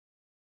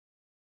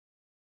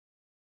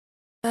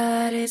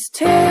But it's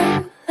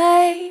too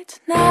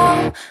late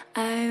now.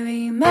 I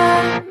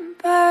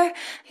remember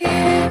you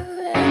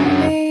and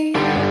me,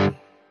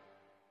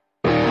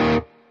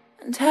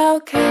 and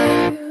how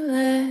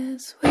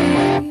careless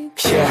we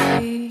could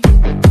be.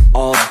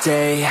 All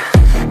day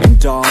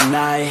and all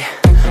night,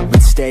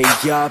 we'd stay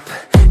up,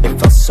 it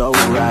felt so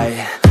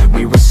right.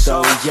 We were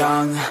so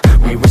young,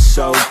 we were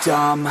so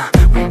dumb.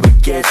 We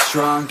would get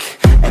drunk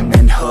and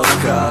then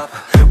hook up.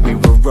 We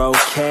were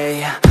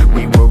okay,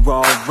 we were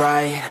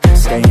alright,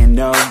 staying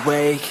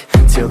awake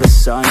till the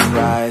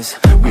sunrise.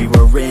 We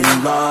were in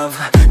love,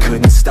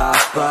 couldn't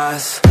stop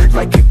us,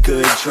 like a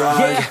good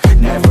drug,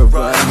 never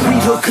enough. We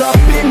hook up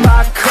in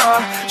my car,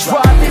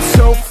 driving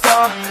so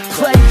far,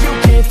 play your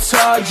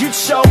guitar, you'd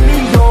show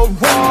me your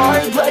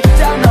art. Let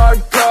down our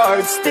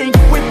guards, think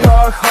with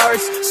our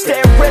hearts,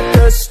 stare at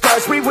the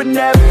stars, we were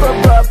never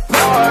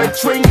apart.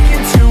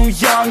 Drinking too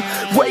young,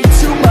 way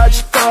too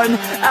much fun,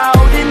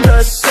 out in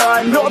the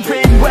sun,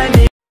 orbiting